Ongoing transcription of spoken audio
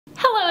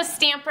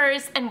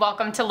Stampers, and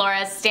welcome to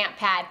Laura's Stamp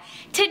Pad.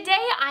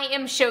 Today I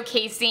am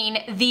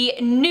showcasing the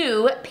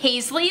new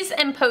Paisleys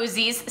and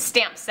Posies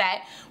stamp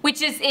set,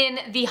 which is in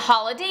the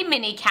Holiday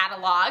Mini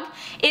Catalog.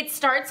 It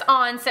starts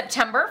on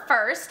September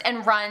 1st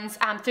and runs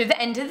through the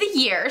end of the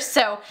year,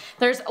 so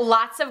there's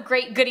lots of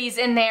great goodies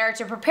in there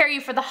to prepare you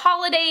for the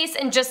holidays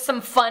and just some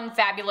fun,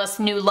 fabulous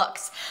new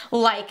looks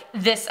like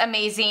this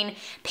amazing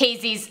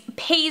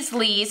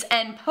Paisleys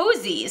and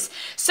Posies.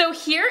 So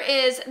here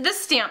is the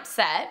stamp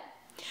set.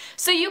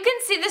 So you can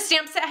see the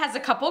stamp set has a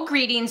couple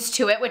greetings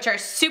to it, which are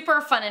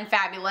super fun and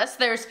fabulous.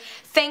 There's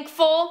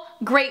thankful,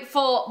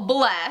 grateful,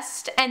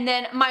 blessed, and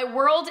then my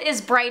world is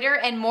brighter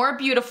and more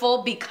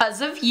beautiful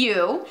because of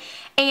you.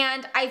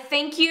 And I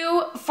thank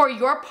you for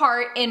your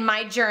part in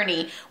my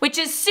journey, which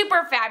is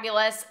super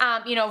fabulous,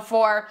 you know,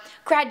 for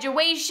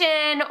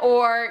graduation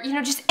or, you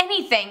know, just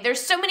anything. There's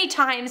so many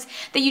times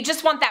that you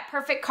just want that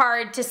perfect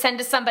card to send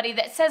to somebody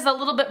that says a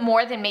little bit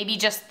more than maybe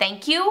just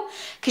thank you,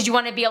 because you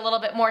want to be a little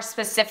bit more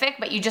specific,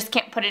 but you just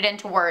can't put it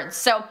into words.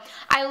 So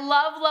I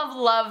love, love,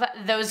 love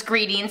those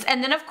greetings.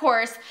 And then of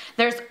course,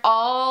 there's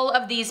all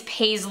of these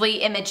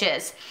Paisley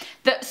images.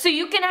 So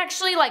you can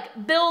actually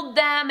like build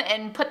them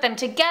and put them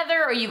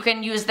together, or you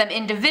can use them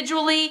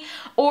individually,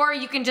 or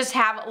you can just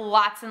have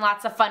lots and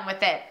lots of fun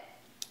with it.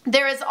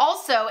 There is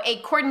also a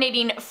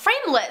coordinating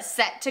framelit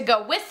set to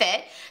go with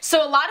it,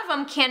 so a lot of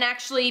them can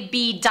actually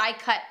be die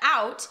cut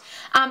out,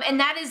 and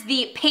that is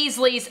the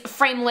Paisleys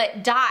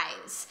framelit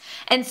dies.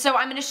 And so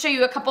I'm going to show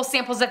you a couple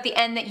samples at the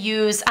end that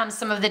use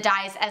some of the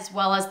dies as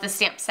well as the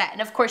stamp set. And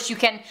of course you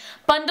can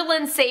bundle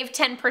and save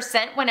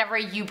 10% whenever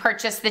you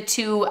purchase the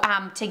two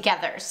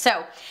together.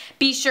 So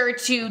be sure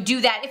to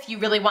do that if you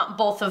really want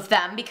both of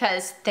them,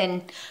 because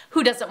then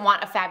who doesn't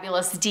want a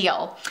fabulous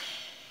deal?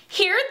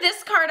 Here,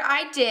 this card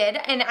I did,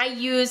 and I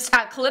used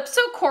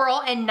Calypso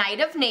Coral and Night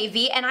of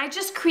Navy, and I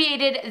just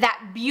created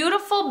that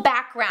beautiful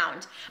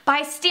background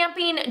by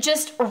stamping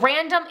just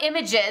random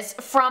images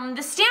from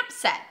the stamp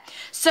set.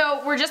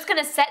 So we're just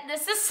going to set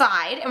this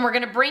aside, and we're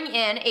going to bring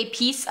in a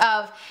piece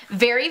of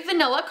very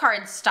vanilla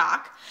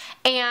cardstock.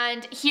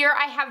 And here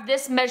I have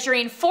this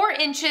measuring 4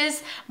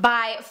 inches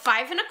by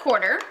 5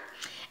 1/4.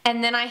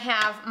 And then I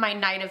have my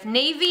Night of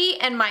Navy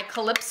and my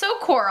Calypso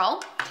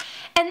Coral.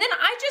 And then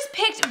I just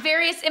picked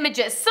various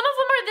images. Some of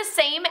them are the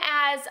same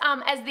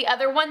as the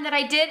other one that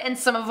I did, and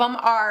some of them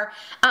are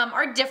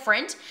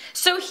different.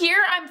 So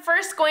here I'm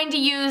first going to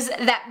use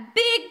that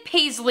big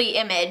Paisley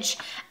image,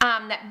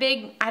 that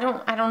big, I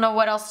don't know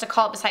what else to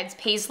call it besides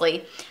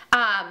Paisley.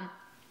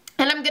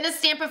 And I'm going to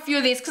stamp a few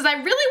of these because I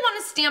really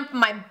want to stamp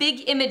my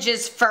big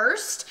images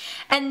first,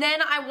 and then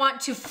I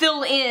want to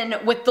fill in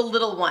with the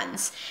little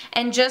ones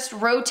and just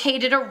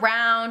rotate it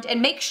around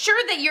and make sure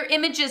that your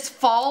images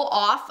fall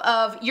off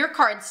of your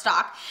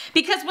cardstock,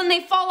 because when they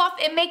fall off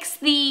it makes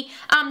the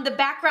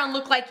background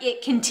look like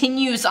it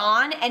continues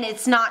on and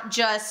it's not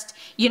just,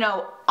 you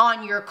know,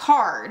 on your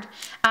card,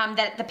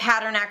 that the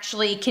pattern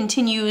actually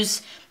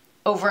continues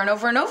over and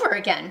over and over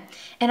again.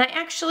 And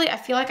I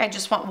feel like I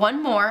just want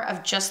one more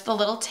of just the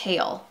little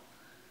tail.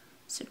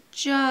 So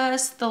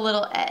just the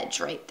little edge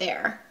right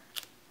there.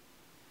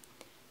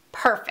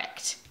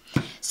 Perfect.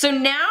 So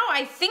now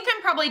I think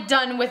I'm probably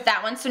done with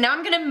that one. So now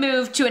I'm gonna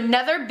move to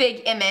another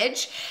big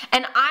image,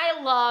 and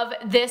I love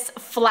this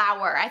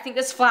flower. I think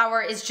this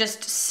flower is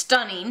just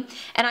stunning,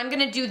 and I'm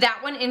gonna do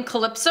that one in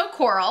Calypso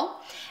Coral.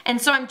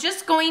 And so I'm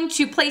just going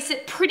to place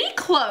it pretty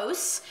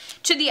close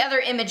to the other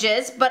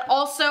images, but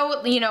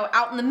also, you know,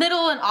 out in the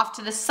middle and off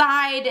to the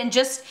side, and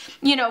just,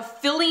 you know,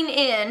 filling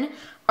in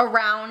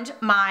around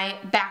my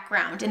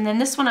background. And then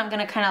this one I'm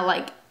gonna kind of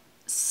like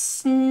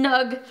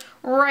snug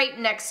right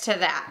next to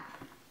that.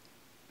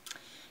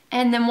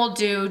 And then we'll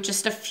do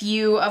just a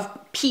few of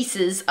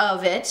pieces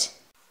of it.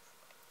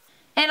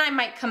 And I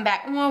might come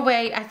back, oh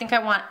wait, I think I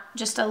want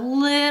just a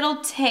little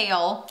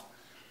tail,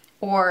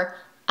 or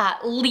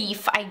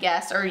leaf, I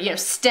guess, or, you know,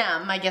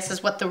 stem, I guess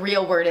is what the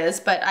real word is,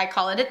 but I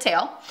call it a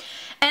tail.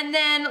 And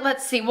then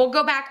let's see, we'll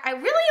go back. I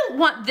really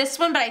want this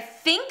one, but I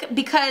think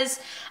because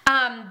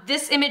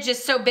this image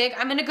is so big,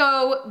 I'm gonna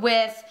go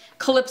with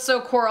Calypso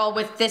Coral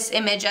with this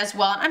image as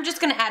well. And I'm just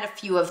gonna add a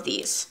few of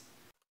these.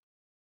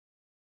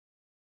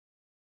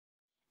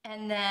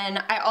 And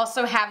then I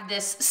also have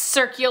this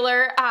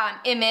circular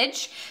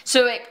image,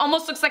 so it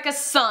almost looks like a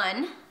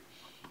sun.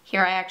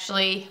 Here I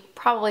actually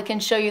probably can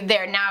show you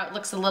there. Now it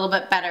looks a little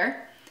bit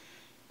better.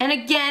 And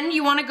again,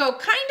 you want to go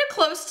kind of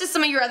close to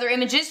some of your other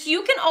images.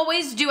 You can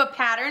always do a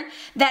pattern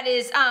that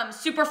is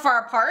super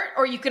far apart,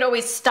 or you could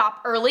always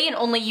stop early and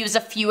only use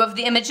a few of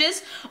the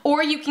images,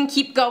 or you can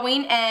keep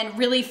going and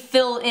really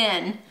fill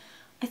in.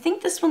 I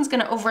think this one's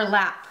going to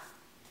overlap.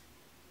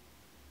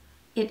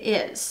 It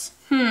is.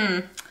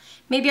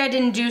 Maybe I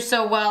didn't do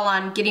so well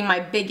on getting my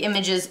big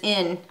images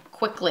in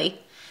quickly.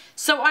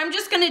 So I'm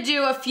just going to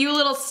do a few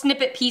little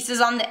snippet pieces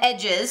on the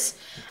edges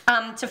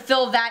to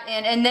fill that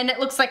in, and then it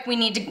looks like we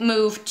need to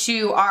move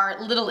to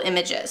our little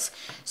images.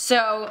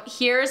 So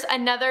here's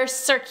another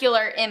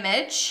circular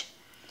image,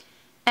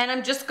 and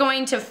I'm just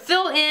going to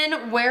fill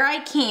in where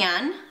I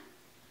can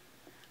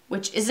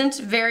which isn't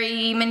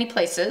very many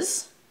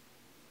places.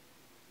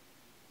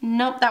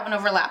 Nope, that one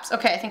overlaps.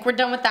 Okay, I think we're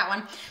done with that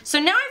one. So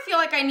now I feel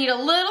like I need a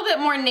little bit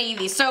more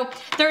navy. So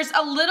there's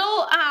a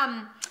little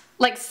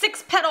like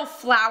 6-petal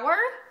flower,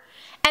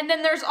 and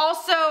then there's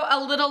also a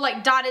little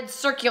like dotted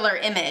circular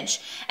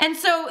image. And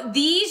so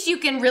these you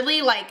can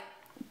really like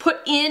put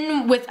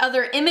in with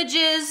other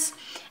images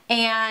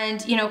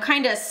and, you know,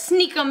 kind of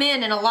sneak them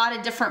in a lot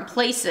of different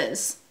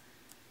places.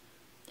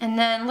 And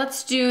then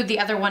let's do the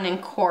other one in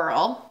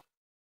coral.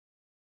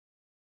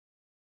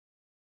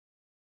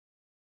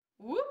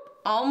 Whoop,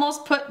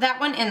 almost put that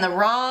one in the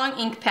wrong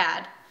ink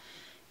pad.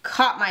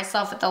 Caught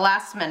myself at the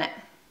last minute.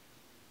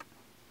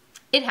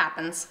 It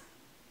happens.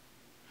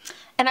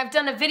 And I've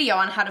done a video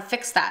on how to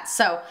fix that,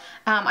 so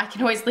I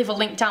can always leave a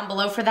link down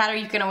below for that, or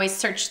you can always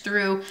search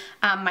through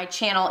my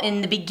channel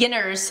in the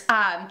beginners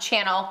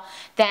channel.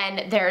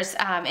 Then there's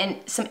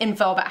some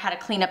info about how to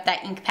clean up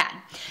that ink pad.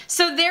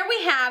 So there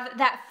we have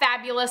that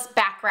fabulous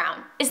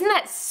background. Isn't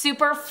that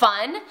super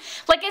fun?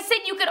 Like I said,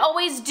 you could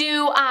always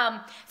do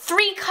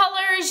 3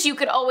 colors, you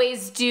could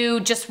always do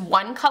just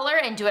 1 color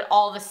and do it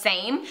all the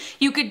same.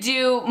 You could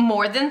do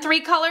more than 3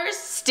 colors,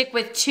 stick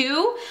with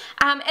 2,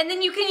 and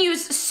then you can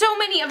use so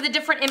many of the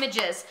different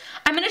images.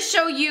 I'm going to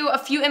show you a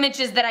few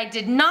images that I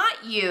did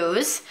not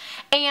use,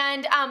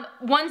 and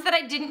ones that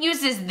I didn't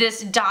use is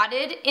this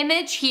dotted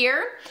image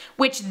here,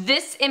 which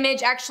this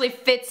image actually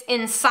fits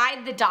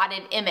inside the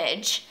dotted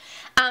image.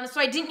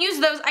 So I didn't use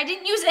those. I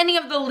didn't use any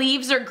of the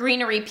leaves or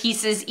greenery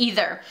pieces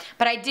either,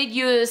 but I did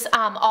use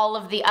all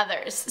of the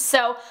others.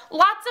 So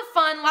lots of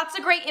fun, lots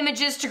of great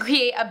images to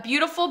create a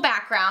beautiful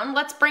background.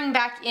 Let's bring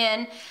back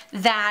in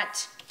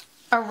that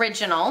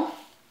original.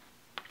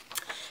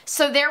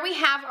 So there we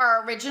have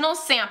our original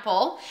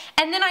sample,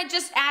 and then I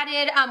just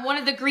added one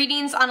of the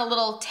greetings on a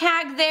little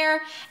tag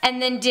there, and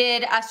then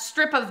did a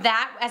strip of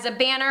that as a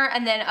banner,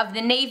 and then of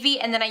the navy,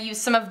 and then I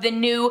used some of the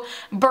new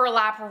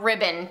burlap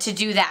ribbon to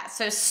do that.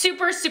 So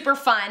super, super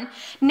fun.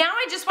 Now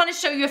I just want to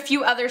show you a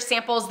few other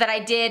samples that I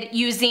did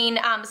using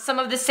some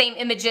of the same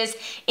images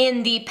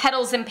in the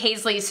Petals and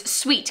Paisleys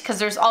suite, because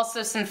there's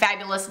also some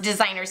fabulous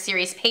designer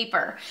series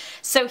paper.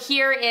 So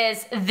here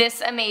is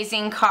this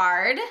amazing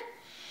card.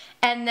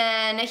 And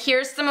then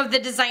here's some of the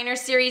designer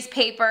series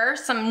paper,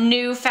 some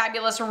new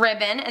fabulous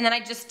ribbon, and then I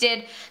just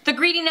did the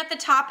greeting at the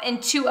top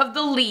and 2 of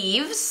the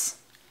leaves.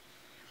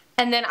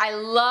 And then I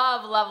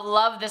love, love,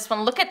 love this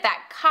one. Look at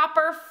that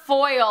copper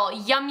foil.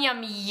 Yum,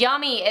 yum,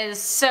 yummy. It is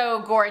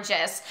so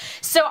gorgeous.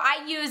 So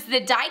I used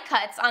the die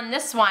cuts on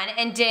this one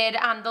and did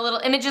the little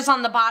images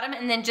on the bottom,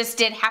 and then just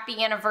did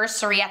happy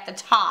anniversary at the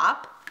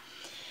top.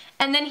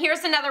 And then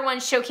here's another one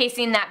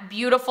showcasing that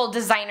beautiful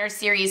designer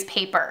series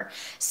paper.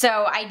 So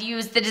I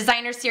used the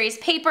designer series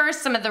paper,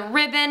 some of the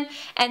ribbon,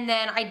 and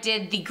then I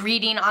did the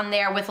greeting on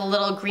there with a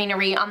little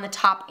greenery on the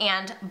top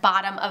and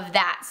bottom of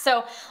that.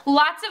 So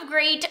lots of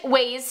great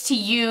ways to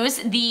use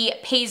the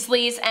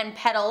Paisleys and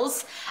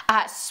Petals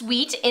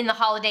suite in the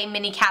holiday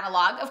mini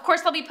catalog. Of course,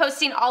 I'll be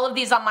posting all of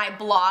these on my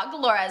blog,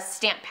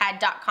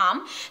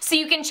 laurasstampad.com, so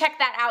you can check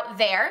that out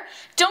there.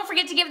 Don't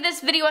forget to give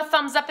this video a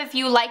thumbs up if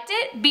you liked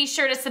it. Be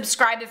sure to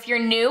subscribe if you're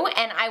new,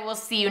 and I will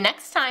see you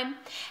next time.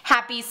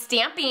 Happy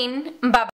stamping. Bye-bye.